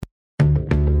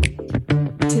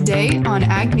Today on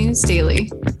Ag News Daily.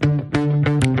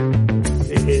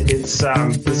 It's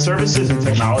the services and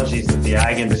technologies that the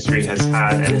ag industry has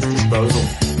had at its disposal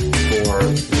for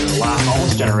the last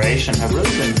almost generation have really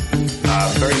been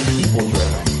very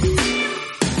people-driven.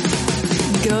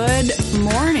 Good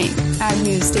morning, Ag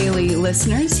News Daily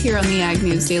listeners. Here on the Ag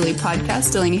News Daily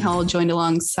podcast, Delaney Howell joined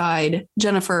alongside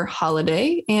Jennifer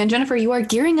Holliday. And Jennifer, you are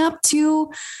gearing up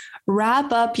to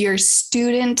wrap up your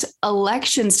student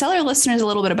elections. Tell our listeners a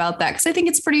little bit about that, because I think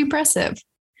it's pretty impressive.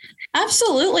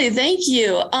 Absolutely. Thank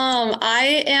you.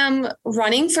 I am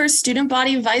running for student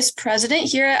body vice president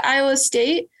here at Iowa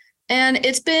State, and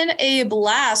it's been a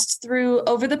blast through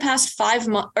over the past 5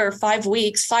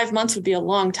 weeks. 5 months would be a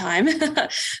long time.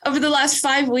 Over the last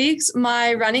 5 weeks,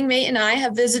 my running mate and I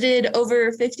have visited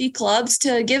over 50 clubs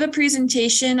to give a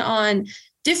presentation on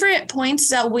different points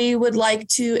that we would like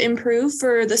to improve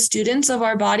for the students of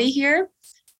our body here.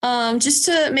 Just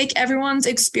to make everyone's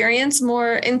experience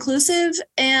more inclusive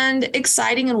and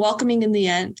exciting and welcoming in the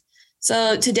end.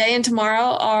 So today and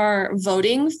tomorrow are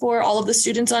voting for all of the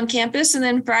students on campus, and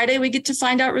then Friday we get to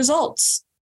find out results.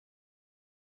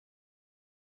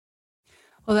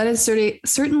 Well, that is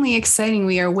certainly exciting.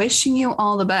 We are wishing you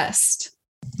all the best.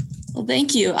 Well,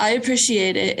 thank you. I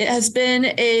appreciate it. It has been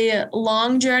a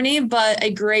long journey, but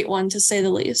a great one to say the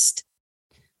least.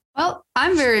 Well,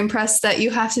 I'm very impressed that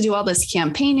you have to do all this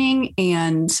campaigning,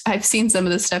 and I've seen some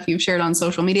of the stuff you've shared on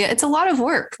social media. It's a lot of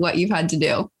work, what you've had to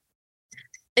do.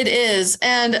 It is.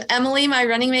 And Emily, my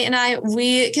running mate, and I,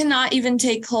 we cannot even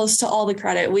take close to all the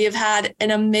credit. We have had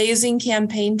an amazing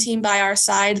campaign team by our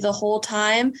side the whole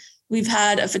time. We've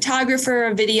had a photographer,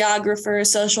 a videographer, a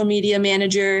social media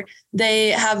manager. They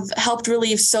have helped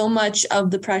relieve so much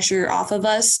of the pressure off of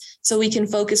us so we can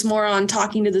focus more on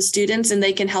talking to the students, and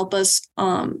they can help us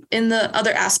in the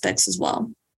other aspects as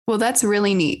well. Well, that's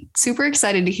really neat. Super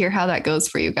excited to hear how that goes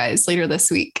for you guys later this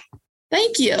week.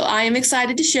 Thank you. I am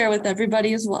excited to share with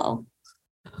everybody as well.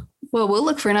 Well, we'll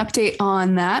look for an update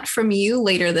on that from you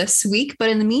later this week. But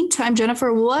in the meantime,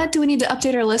 Jennifer, what do we need to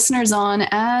update our listeners on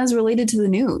as related to the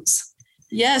news?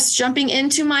 Yes, jumping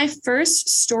into my first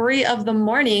story of the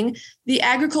morning, the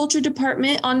Agriculture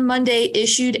Department on Monday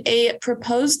issued a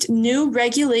proposed new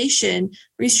regulation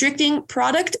restricting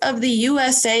product of the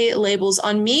USA labels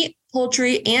on meat,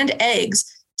 poultry, and eggs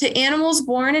to animals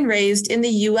born and raised in the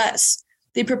U.S.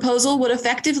 The proposal would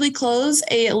effectively close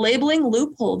a labeling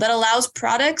loophole that allows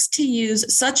products to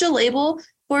use such a label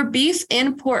for beef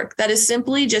and pork that is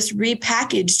simply just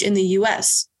repackaged in the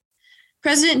U.S.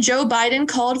 President Joe Biden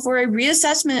called for a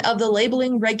reassessment of the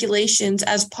labeling regulations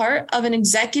as part of an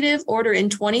executive order in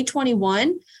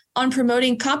 2021 on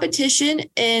promoting competition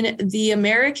in the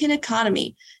American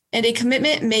economy, and a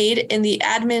commitment made in the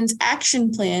admin's action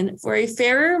plan for a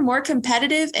fairer, more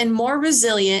competitive, and more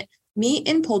resilient meat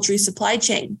and poultry supply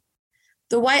chain.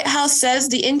 The White House says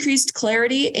the increased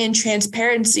clarity and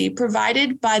transparency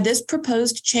provided by this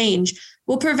proposed change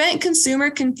will prevent consumer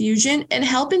confusion and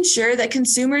help ensure that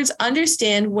consumers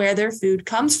understand where their food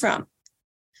comes from.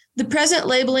 The present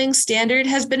labeling standard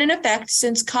has been in effect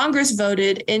since Congress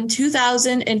voted in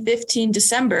 2015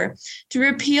 December to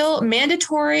repeal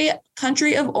mandatory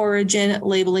country of origin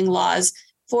labeling laws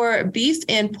for beef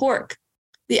and pork.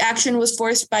 The action was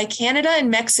forced by Canada and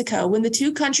Mexico when the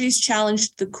two countries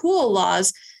challenged the COOL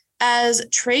laws as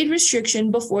trade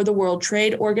restriction before the World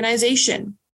Trade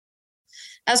Organization.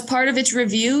 As part of its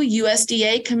review,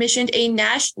 USDA commissioned a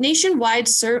nationwide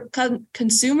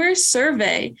consumer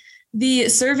survey. The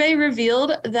survey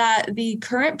revealed that the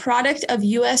current product of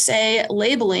USA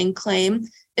labeling claim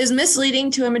is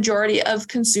misleading to a majority of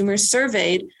consumers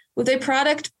surveyed, with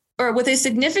a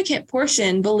significant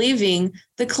portion believing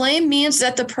the claim means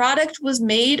that the product was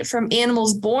made from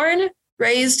animals born,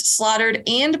 raised, slaughtered,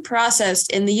 and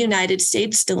processed in the United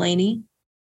States, Delaney.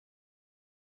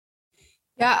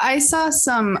 Yeah, I saw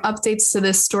some updates to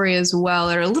this story as well.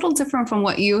 They're a little different from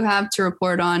what you have to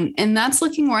report on, and that's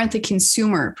looking more at the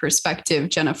consumer perspective,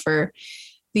 Jennifer.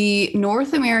 The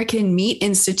North American Meat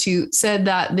Institute said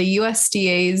that the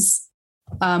USDA's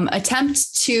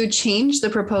attempt to change the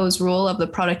proposed rule of the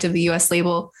product of the U.S.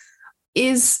 label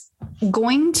is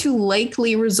going to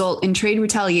likely result in trade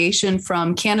retaliation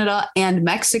from Canada and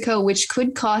Mexico, which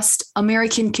could cost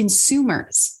American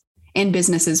consumers and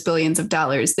businesses billions of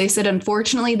dollars. They said,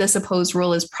 unfortunately, this opposed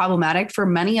rule is problematic for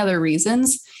many other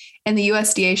reasons, and the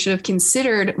USDA should have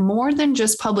considered more than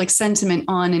just public sentiment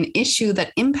on an issue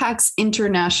that impacts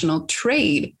international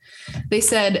trade. They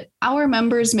said, our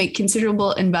members make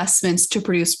considerable investments to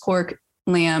produce pork,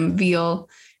 lamb, veal,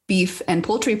 beef, and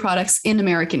poultry products in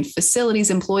American facilities,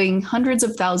 employing hundreds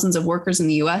of thousands of workers in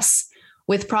the U.S.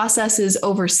 with processes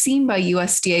overseen by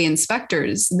USDA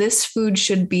inspectors, this food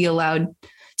should be allowed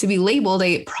to be labeled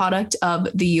a product of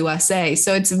the USA.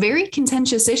 So it's a very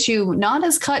contentious issue, not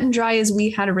as cut and dry as we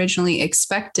had originally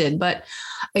expected. But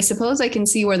I suppose I can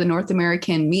see where the North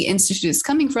American Meat Institute is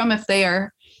coming from if they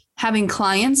are having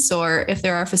clients or if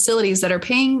there are facilities that are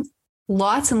paying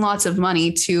lots and lots of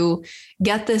money to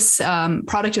get this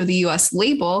product of the US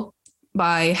label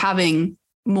by having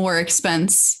more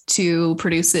expense to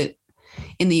produce it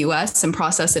in the US and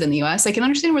process it in the US. I can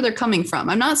understand where they're coming from.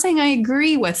 I'm not saying I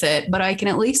agree with it, but I can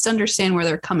at least understand where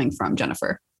they're coming from,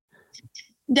 Jennifer.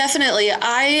 Definitely.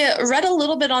 I read a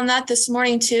little bit on that this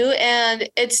morning too, and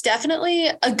it's definitely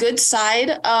a good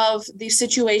side of the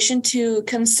situation to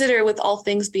consider with all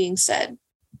things being said.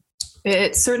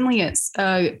 It certainly is.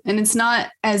 And it's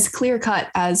not as clear cut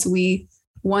as we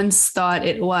once thought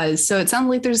it was. So it sounds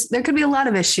like there could be a lot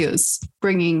of issues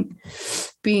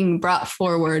being brought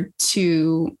forward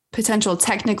to potential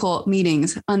technical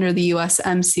meetings under the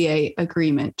USMCA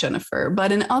agreement, Jennifer.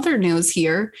 But in other news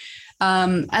here,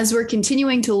 as we're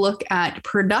continuing to look at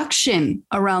production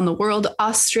around the world,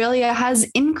 Australia has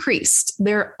increased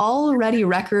their already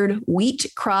record wheat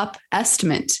crop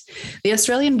estimate. The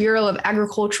Australian Bureau of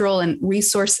Agricultural and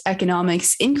Resource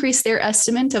Economics increased their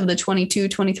estimate of the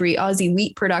 22-23 Aussie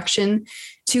wheat production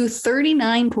to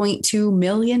 39.2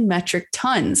 million metric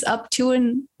tons, up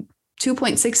to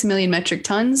 2.6 million metric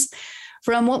tons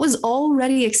from what was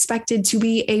already expected to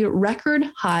be a record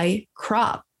high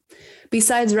crop.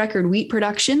 Besides record wheat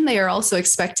production, they are also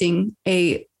expecting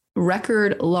a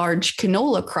record large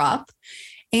canola crop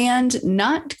and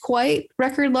not quite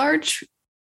record large,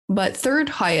 but third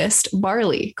highest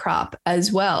barley crop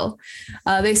as well.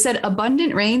 They said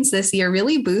abundant rains this year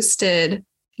really boosted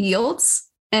yields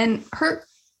and hurt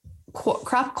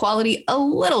crop quality a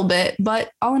little bit,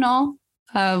 but all in all,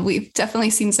 we've definitely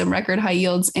seen some record high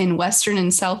yields in Western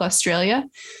and South Australia,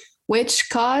 which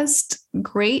caused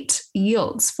great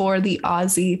yields for the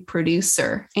Aussie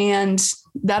producer. And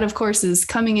that, of course, is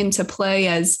coming into play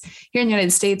as here in the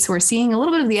United States, we're seeing a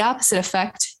little bit of the opposite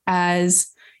effect as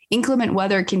inclement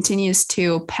weather continues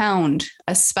to pound,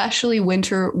 especially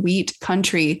winter wheat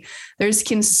country. There's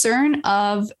concern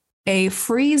of a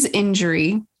freeze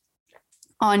injury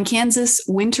on Kansas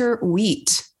winter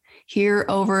wheat here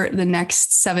over the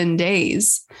next 7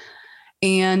 days.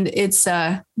 And it's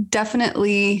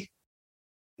definitely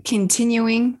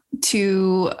continuing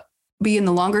to be in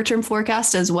the longer term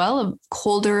forecast as well of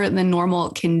colder than normal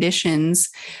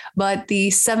conditions. But the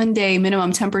 7-day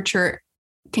minimum temperature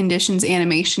conditions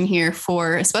animation here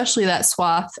for especially that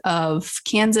swath of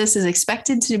Kansas is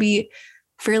expected to be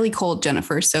fairly cold,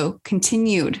 Jennifer. So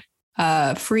continued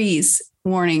freeze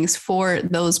warnings for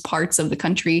those parts of the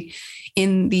country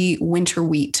in the winter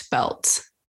wheat belt.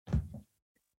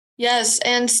 Yes,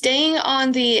 and staying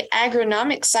on the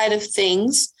agronomic side of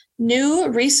things, new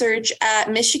research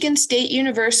at Michigan State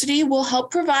University will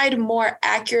help provide more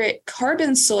accurate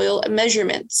carbon soil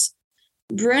measurements.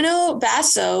 Bruno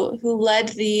Basso, who led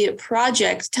the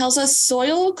project, tells us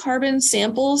soil carbon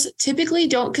samples typically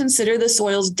don't consider the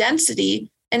soil's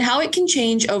density and how it can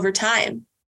change over time.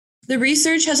 The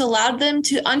research has allowed them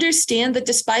to understand that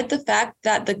despite the fact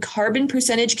that the carbon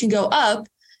percentage can go up,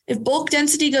 if bulk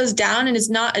density goes down and is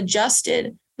not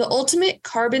adjusted, the ultimate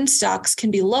carbon stocks can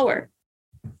be lower.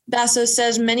 Basso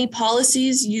says many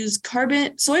policies use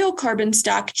soil carbon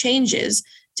stock changes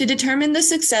to determine the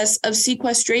success of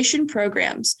sequestration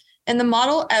programs, and the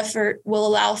model effort will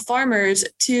allow farmers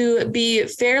to be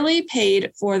fairly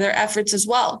paid for their efforts as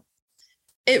well.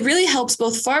 It really helps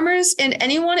both farmers and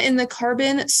anyone in the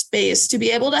carbon space to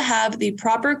be able to have the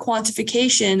proper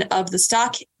quantification of the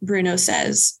stock, Bruno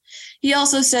says. He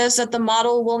also says that the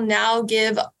model will now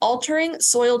give altering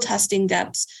soil testing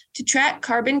depths to track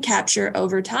carbon capture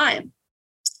over time.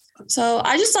 So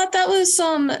I just thought that was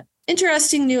some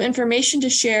interesting new information to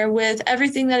share with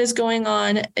everything that is going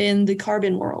on in the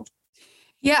carbon world.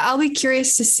 Yeah, I'll be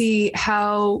curious to see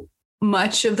how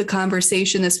much of the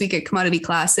conversation this week at Commodity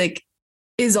Classic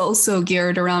is also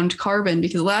geared around carbon,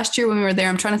 because last year when we were there,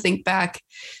 I'm trying to think back,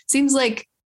 it seems like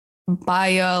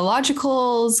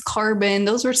biologicals, carbon,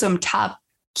 those were some top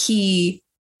key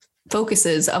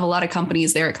focuses of a lot of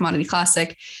companies there at Commodity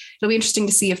Classic. It'll be interesting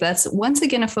to see if that's once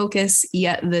again a focus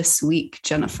yet this week,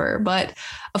 Jennifer. But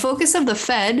a focus of the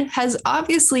Fed has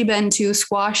obviously been to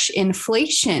squash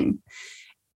inflation.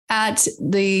 At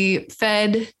the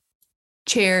Fed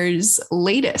chair's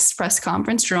latest press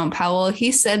conference, Jerome Powell,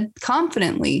 he said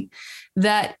confidently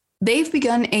that they've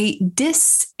begun a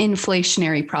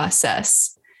disinflationary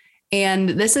process. And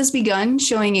this has begun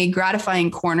showing a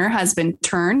gratifying corner has been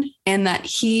turned, and that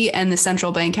he and the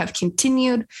central bank have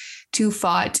continued to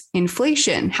fight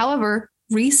inflation. However,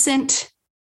 recent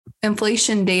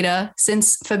inflation data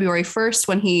since February 1st,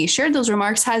 when he shared those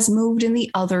remarks, has moved in the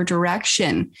other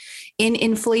direction. An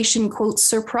inflation, quote,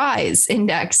 surprise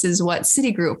index is what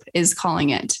Citigroup is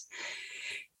calling it.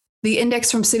 The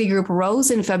index from Citigroup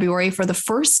rose in February for the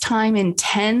first time in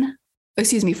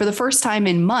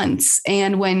months.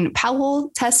 And when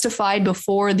Powell testified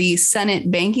before the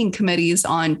Senate banking committees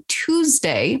on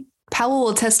Tuesday, Powell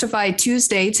will testify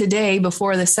today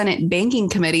before the Senate Banking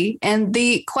Committee. And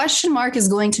the question mark is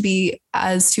going to be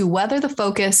as to whether the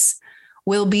focus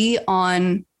will be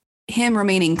on him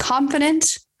remaining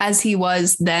confident as he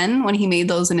was then when he made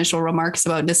those initial remarks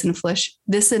about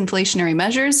disinflationary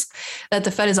measures, that the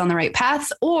Fed is on the right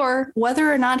path, or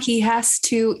whether or not he has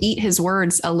to eat his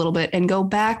words a little bit and go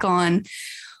back on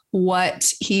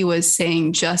what he was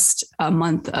saying just a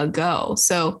month ago.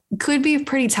 So could be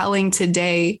pretty telling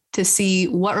today to see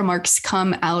what remarks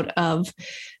come out of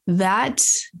that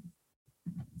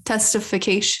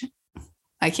testification.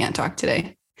 I can't talk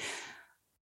today.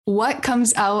 What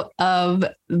comes out of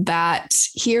that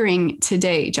hearing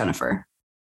today, Jennifer?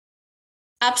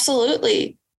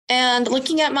 Absolutely. And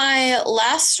looking at my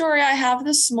last story I have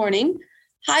this morning,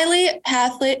 highly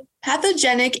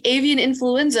pathogenic avian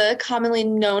influenza, commonly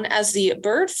known as the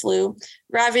bird flu,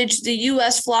 ravaged the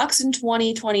U.S. flocks in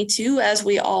 2022, as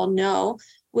we all know,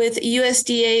 with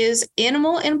USDA's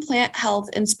Animal and Plant Health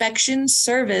Inspection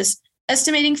Service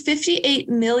estimating 58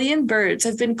 million birds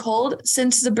have been culled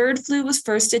since the bird flu was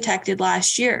first detected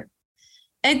last year.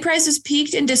 Egg prices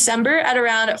peaked in December at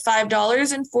around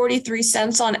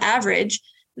 $5.43 on average,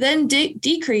 then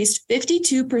decreased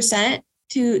 52%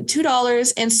 to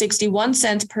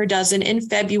 $2.61 per dozen in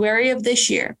February of this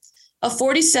year, a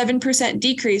 47%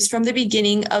 decrease from the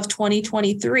beginning of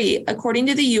 2023, according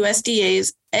to the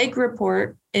USDA's Egg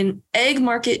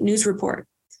Market News Report.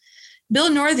 Bill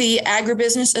Northey,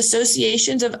 Agribusiness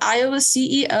Associations of Iowa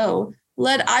CEO,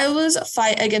 led Iowa's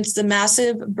fight against the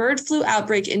massive bird flu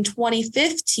outbreak in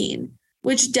 2015,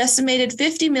 which decimated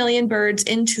 50 million birds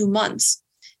in 2 months.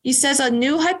 He says a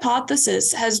new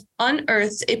hypothesis has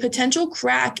unearthed a potential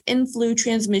crack in flu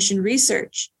transmission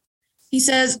research. He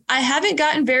says, I haven't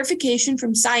gotten verification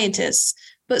from scientists,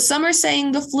 but some are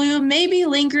saying the flu may be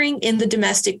lingering in the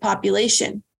domestic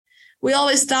population. We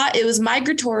always thought it was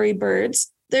migratory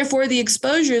birds. Therefore, the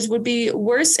exposures would be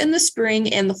worse in the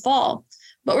spring and the fall.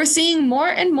 But we're seeing more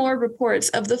and more reports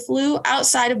of the flu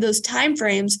outside of those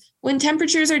timeframes when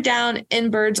temperatures are down and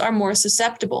birds are more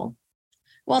susceptible.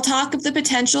 While talk of the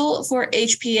potential for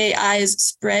HPAI's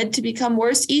spread to become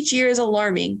worse each year is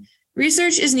alarming,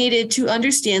 research is needed to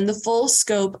understand the full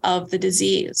scope of the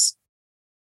disease.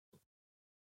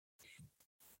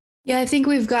 Yeah, I think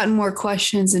we've gotten more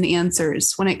questions and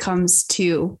answers when it comes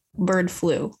to bird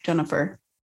flu, Jennifer.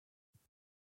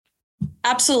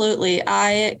 Absolutely.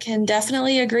 I can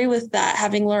definitely agree with that,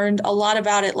 having learned a lot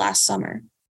about it last summer.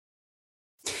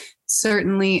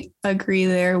 Certainly agree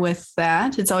there with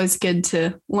that. It's always good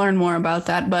to learn more about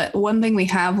that. But one thing we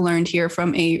have learned here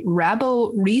from a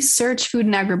Rabo Research Food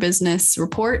and Agribusiness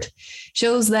report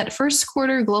shows that first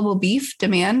quarter global beef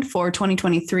demand for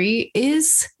 2023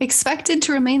 is expected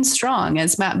to remain strong,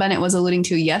 as Matt Bennett was alluding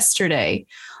to yesterday.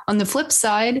 On the flip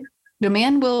side,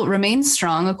 demand will remain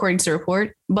strong, according to the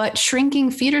report, but shrinking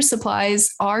feeder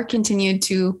supplies are continued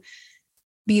to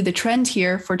be the trend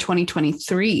here for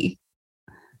 2023.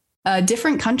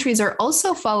 Different countries are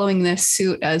also following this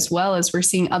suit, as well as we're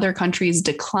seeing other countries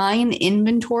decline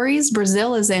inventories.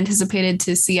 Brazil is anticipated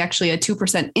to see actually a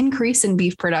 2% increase in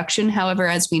beef production. However,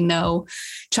 as we know,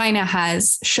 China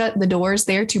has shut the doors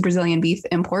there to Brazilian beef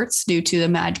imports due to the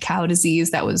mad cow disease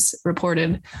that was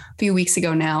reported a few weeks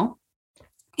ago now.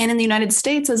 And in the United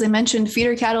States, as I mentioned,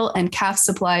 feeder cattle and calf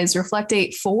supplies reflect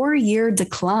a 4-year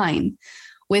decline,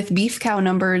 with beef cow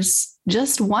numbers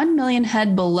just 1 million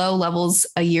head below levels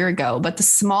a year ago, but the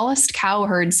smallest cow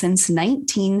herd since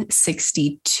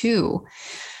 1962.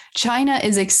 China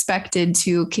is expected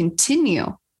to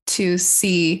continue to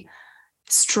see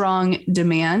strong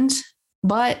demand,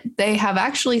 but they have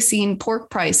actually seen pork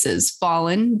prices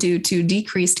fallen due to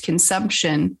decreased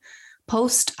consumption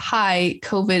post high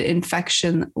COVID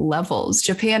infection levels.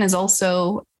 Japan is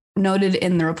also noted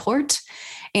in the report,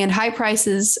 and high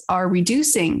prices are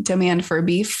reducing demand for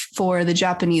beef for the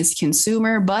Japanese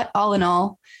consumer. But all in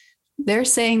all, they're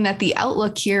saying that the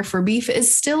outlook here for beef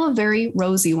is still a very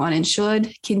rosy one and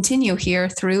should continue here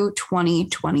through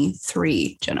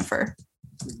 2023, Jennifer.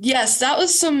 Yes, that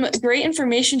was some great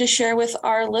information to share with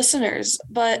our listeners,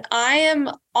 but I am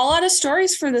all out of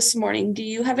stories for this morning. Do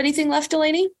you have anything left,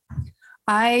 Delaney?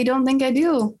 I don't think I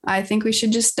do. I think we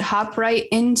should just hop right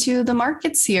into the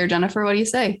markets here. Jennifer, what do you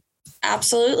say?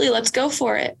 Absolutely. Let's go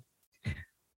for it.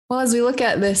 Well, as we look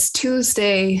at this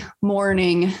Tuesday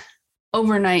morning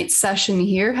overnight session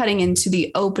here, heading into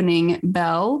the opening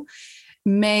bell,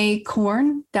 May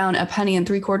corn down 1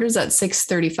 3/4 at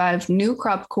 6.35. New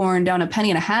crop corn down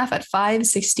 1.50 at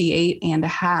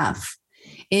 5.68.5.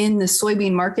 In the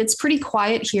soybean markets, pretty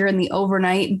quiet here in the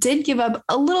overnight. Did give up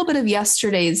a little bit of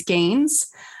yesterday's gains,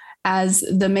 as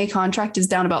the May contract is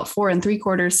down about 4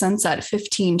 3/4 cents at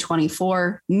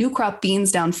 15.24. New crop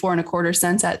beans down 4 1/4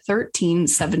 cents at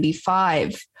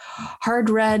 13.75. Hard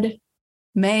red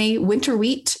May winter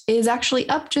wheat is actually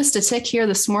up just a tick here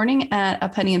this morning at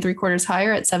 1 3/4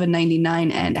 higher at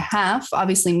 7.99.5.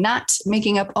 Obviously not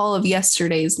making up all of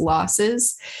yesterday's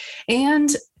losses.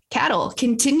 And cattle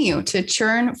continue to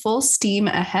churn full steam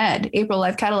ahead. April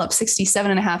live cattle up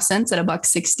 67.5 cents at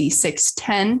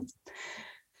 $1.6610.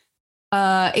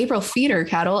 April feeder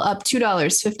cattle up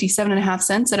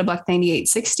 $2.57.5 at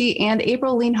 $1.9860, and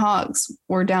April lean hogs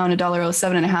were down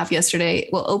 $1.07.5 yesterday.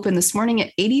 Will open this morning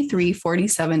at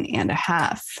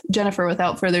 $83.47.5. Jennifer,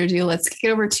 without further ado, let's kick it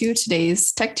over to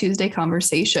today's Tech Tuesday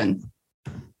conversation.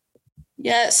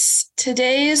 Yes,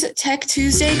 today's Tech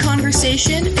Tuesday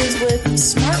conversation is with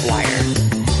SmartWire.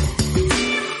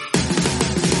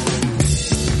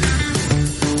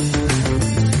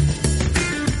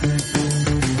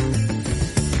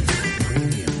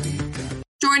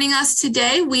 Joining us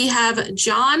today, we have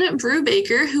John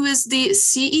Brubaker, who is the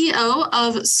CEO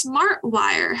of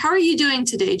SmartWire. How are you doing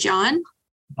today, John?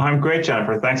 I'm great,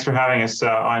 Jennifer. Thanks for having us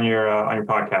on your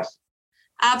podcast.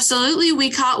 Absolutely. We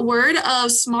caught word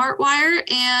of SmartWire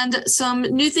and some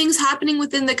new things happening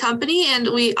within the company, and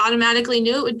we automatically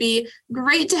knew it would be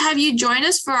great to have you join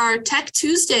us for our Tech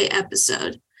Tuesday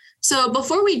episode. So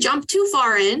before we jump too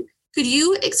far in, could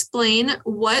you explain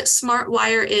what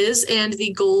SmartWire is and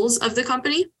the goals of the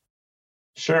company?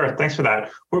 Sure. Thanks for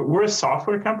that. We're a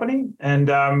software company,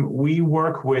 and we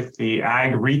work with the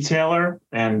ag retailer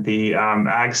and the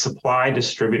ag supply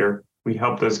distributor. We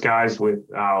help those guys with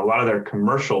a lot of their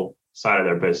commercial side of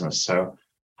their business. So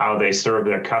how they serve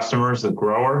their customers, the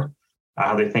grower,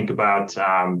 how they think about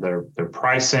their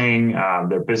pricing,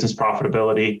 their business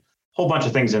profitability, a whole bunch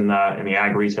of things in the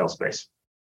ag retail space.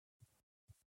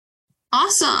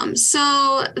 Awesome.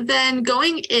 So then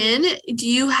going in, do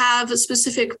you have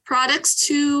specific products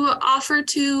to offer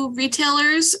to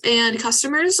retailers and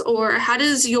customers, or how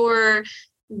does your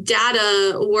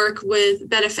data work with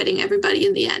benefiting everybody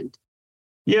in the end?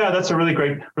 Yeah, that's a really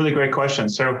great question.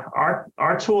 So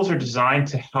our tools are designed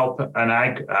to help an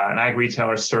ag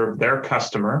retailer serve their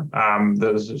customer.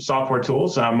 Those software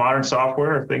tools, modern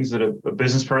software, are things that a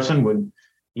business person would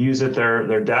use at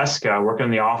their desk, working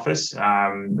in the office.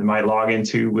 They might log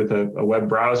into with a web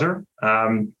browser.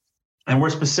 And we're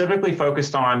specifically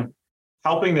focused on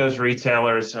helping those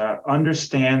retailers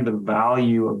understand the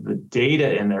value of the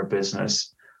data in their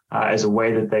business as a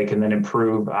way that they can then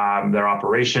improve their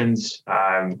operations,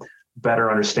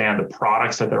 better understand the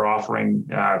products that they're offering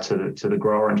to the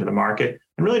grower and to the market,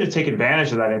 and really to take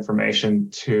advantage of that information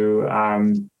to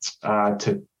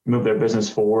move their business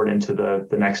forward into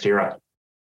the next era.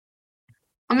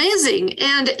 Amazing.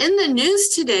 And in the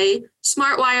news today,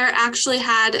 SmartWire actually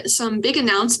had some big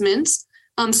announcements.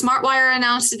 SmartWire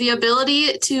announced the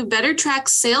ability to better track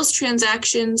sales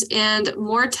transactions and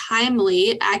more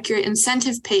timely, accurate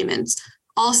incentive payments,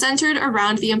 all centered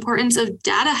around the importance of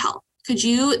data health. Could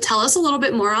you tell us a little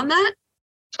bit more on that?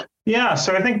 Yeah,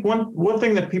 so I think one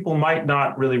thing that people might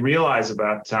not really realize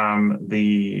about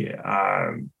the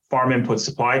farm input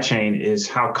supply chain is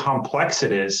how complex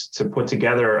it is to put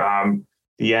together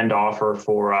the end offer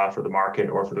for the market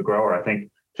or for the grower. I think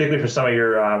particularly for some of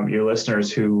your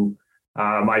listeners who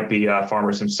might be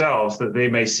farmers themselves, that they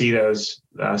may see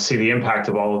the impact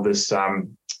of all of this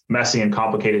messy and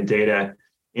complicated data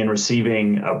in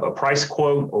receiving a price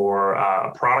quote or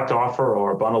a product offer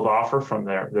or a bundled offer from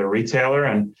their retailer,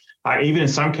 and even in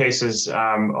some cases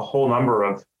a whole number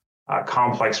of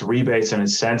complex rebates and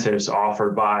incentives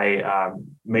offered by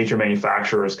major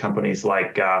manufacturers, companies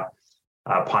like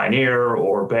Pioneer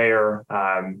or Bayer.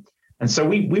 And so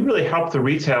we really help the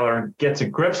retailer get to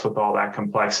grips with all that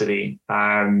complexity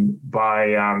by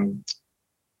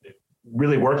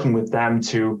really working with them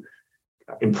to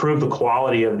improve the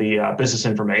quality of the business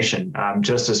information.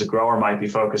 Just as a grower might be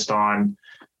focused on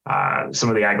some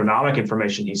of the agronomic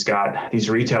information he's got, these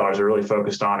retailers are really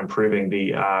focused on improving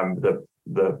the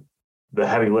the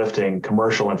heavy lifting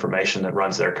commercial information that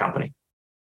runs their company.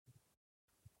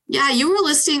 Yeah, you were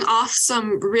listing off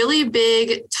some really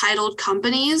big titled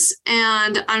companies,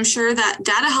 and I'm sure that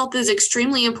data health is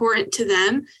extremely important to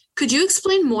them. Could you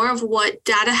explain more of what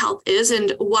data health is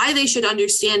and why they should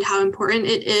understand how important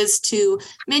it is to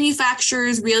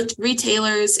manufacturers,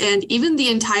 retailers, and even the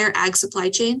entire ag supply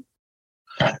chain?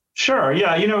 Sure.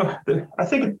 Yeah. I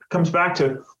think it comes back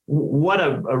to what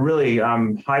a really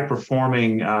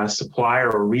high-performing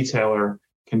supplier or retailer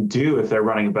can do if they're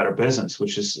running a better business,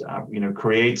 which is,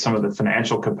 create some of the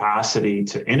financial capacity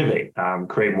to innovate,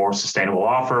 create more sustainable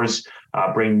offers,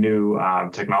 bring new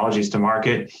technologies to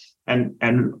market. And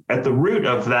at the root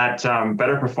of that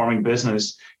better performing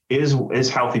business is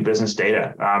healthy business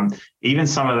data. Even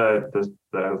some of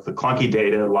the clunky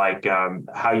data, like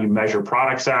how you measure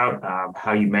products out,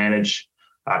 how you manage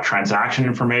transaction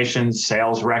information,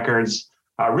 sales records,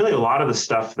 really a lot of the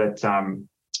stuff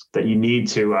that you need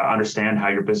to understand how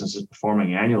your business is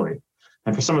performing annually.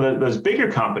 And for some of those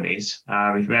bigger companies,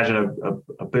 if you imagine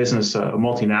a business, a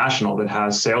multinational that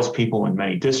has salespeople in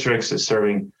many districts, is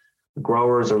serving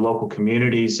growers or local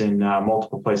communities in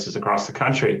multiple places across the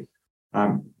country,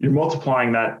 you're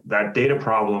multiplying that data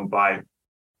problem by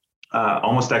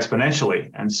almost exponentially.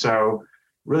 And so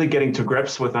really getting to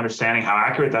grips with understanding how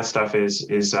accurate that stuff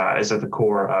is at the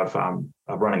core of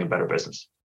running a better business.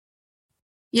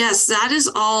 Yes, that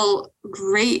is all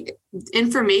great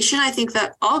information. I think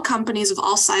that all companies of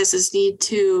all sizes need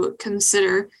to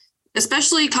consider,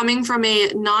 especially coming from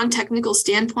a non-technical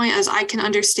standpoint, as I can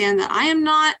understand that I am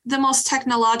not the most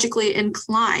technologically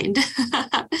inclined.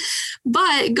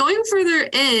 But going further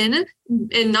in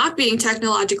and not being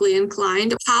technologically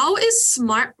inclined, how is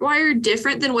SmartWire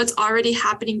different than what's already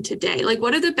happening today? Like,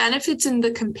 what are the benefits and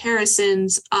the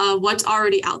comparisons of what's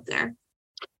already out there?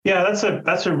 Yeah,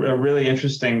 that's a really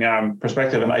interesting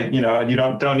perspective, and you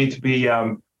don't need to be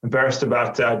embarrassed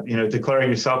about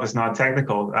declaring yourself as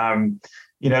non-technical.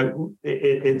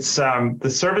 It's the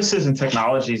services and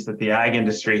technologies that the ag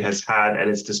industry has had at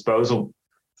its disposal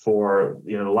for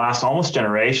the last almost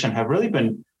generation have really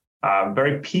been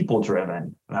very people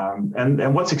driven.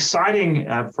 And what's exciting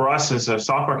for us as a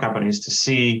software company is to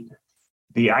see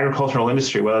the agricultural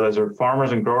industry, whether those are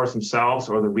farmers and growers themselves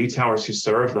or the retailers who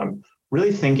serve them,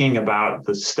 really thinking about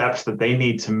the steps that they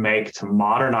need to make to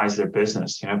modernize their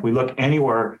business. If we look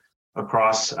anywhere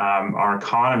across our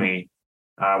economy,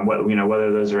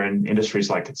 whether those are in industries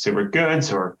like consumer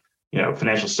goods or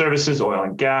financial services, oil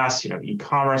and gas,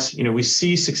 e-commerce, we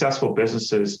see successful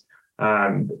businesses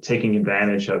taking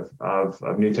advantage of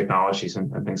new technologies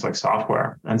and things like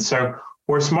software. And so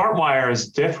where SmartWire is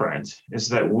different is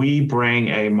that we bring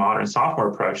a modern software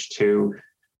approach to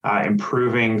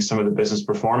improving some of the business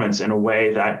performance in a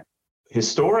way that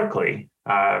historically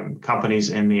companies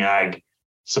in the ag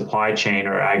supply chain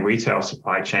or ag retail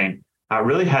supply chain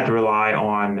really had to rely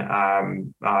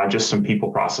on just some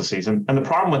people processes. And the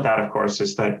problem with that, of course,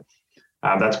 is that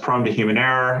that's prone to human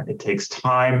error. It takes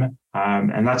time.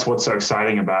 And that's what's so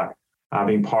exciting about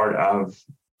being part of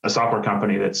a software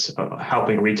company that's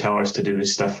helping retailers to do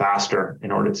this stuff faster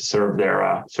in order to serve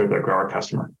their grower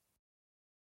customer.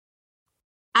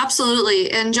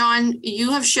 Absolutely. And John,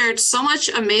 you have shared so much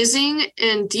amazing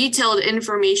and detailed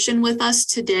information with us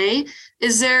today.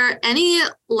 Is there any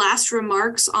last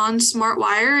remarks on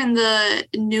SmartWire and the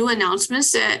new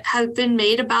announcements that have been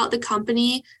made about the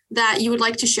company that you would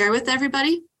like to share with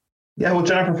everybody? Yeah, well,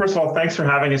 Jennifer, first of all, thanks for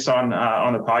having us on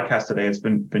the podcast today. It's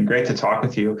been great to talk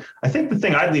with you. I think the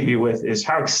thing I'd leave you with is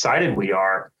how excited we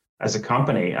are as a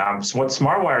company. So what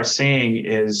SmartWire is seeing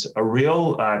is a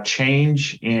real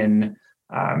change in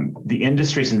the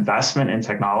industry's investment in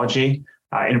technology,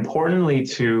 and importantly,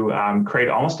 to create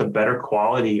almost a better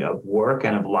quality of work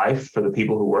and of life for the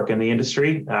people who work in the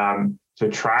industry, to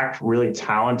attract really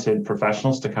talented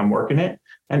professionals to come work in it,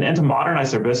 and to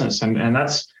modernize their business. And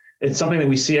it's something that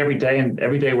we see every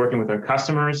day working with our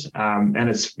customers. And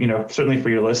it's certainly for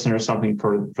your listeners, something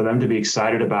for them to be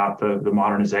excited about the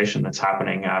modernization that's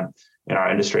happening in our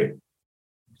industry.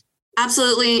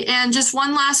 Absolutely. And just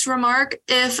one last remark,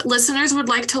 if listeners would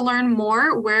like to learn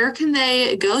more, where can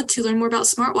they go to learn more about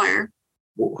SmartWire?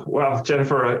 Well,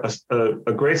 Jennifer,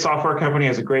 a great software company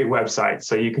has a great website.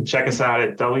 So you can check us out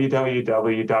at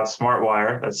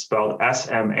www.smartwire, that's spelled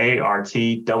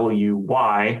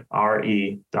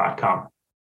SmartWyre.com.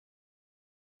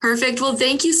 Perfect. Well,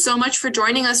 thank you so much for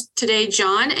joining us today,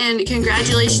 John, and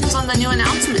congratulations on the new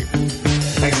announcement.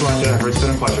 Thanks so much, Jennifer. It's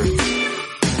been a pleasure.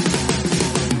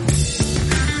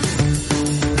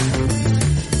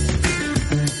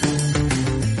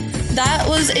 That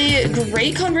was a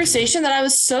great conversation that I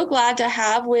was so glad to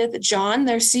have with John,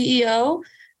 their CEO.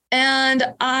 And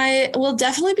I will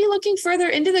definitely be looking further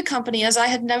into the company, as I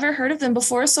had never heard of them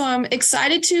before. So I'm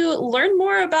excited to learn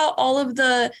more about all of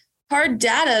the hard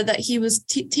data that he was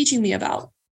teaching me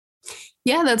about.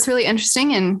 Yeah, that's really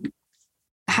interesting, and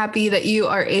happy that you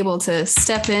are able to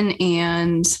step in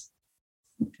and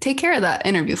take care of that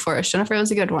interview for us, Jennifer. It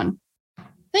was a good one.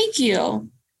 Thank you.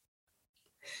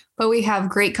 But we have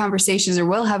great conversations, or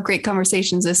will have great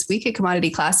conversations this week at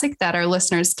Commodity Classic that our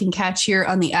listeners can catch here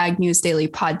on the Ag News Daily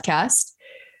podcast.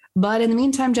 But in the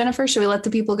meantime, Jennifer, should we let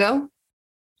the people go?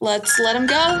 Let's let them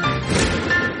go.